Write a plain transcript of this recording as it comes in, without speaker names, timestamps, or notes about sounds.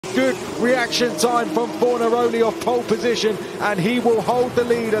Good reaction time from Fornaroli off pole position, and he will hold the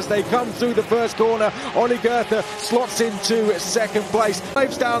lead as they come through the first corner. Ollie Goethe slots into second place.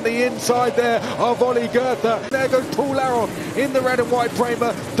 Waves down the inside there of Ollie Goethe. There goes Paul Aron in the red and white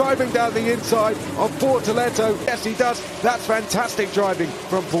Prema, diving down the inside of Portoletto. Yes, he does. That's fantastic driving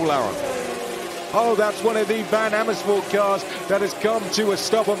from Paul Aron. Oh, that's one of the Van Amersfoort cars that has come to a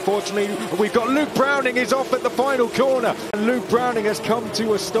stop, unfortunately. We've got Luke Browning is off at the final corner. And Luke Browning has come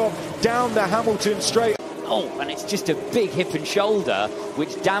to a stop down the Hamilton straight. Oh, and it's just a big hip and shoulder,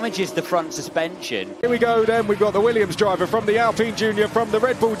 which damages the front suspension. Here we go then, we've got the Williams driver from the Alpine Junior, from the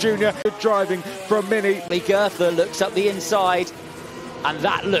Red Bull Junior. Good driving from Mini. Ollie Goethe looks up the inside, and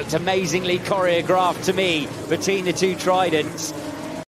that looked amazingly choreographed to me between the two Tridents.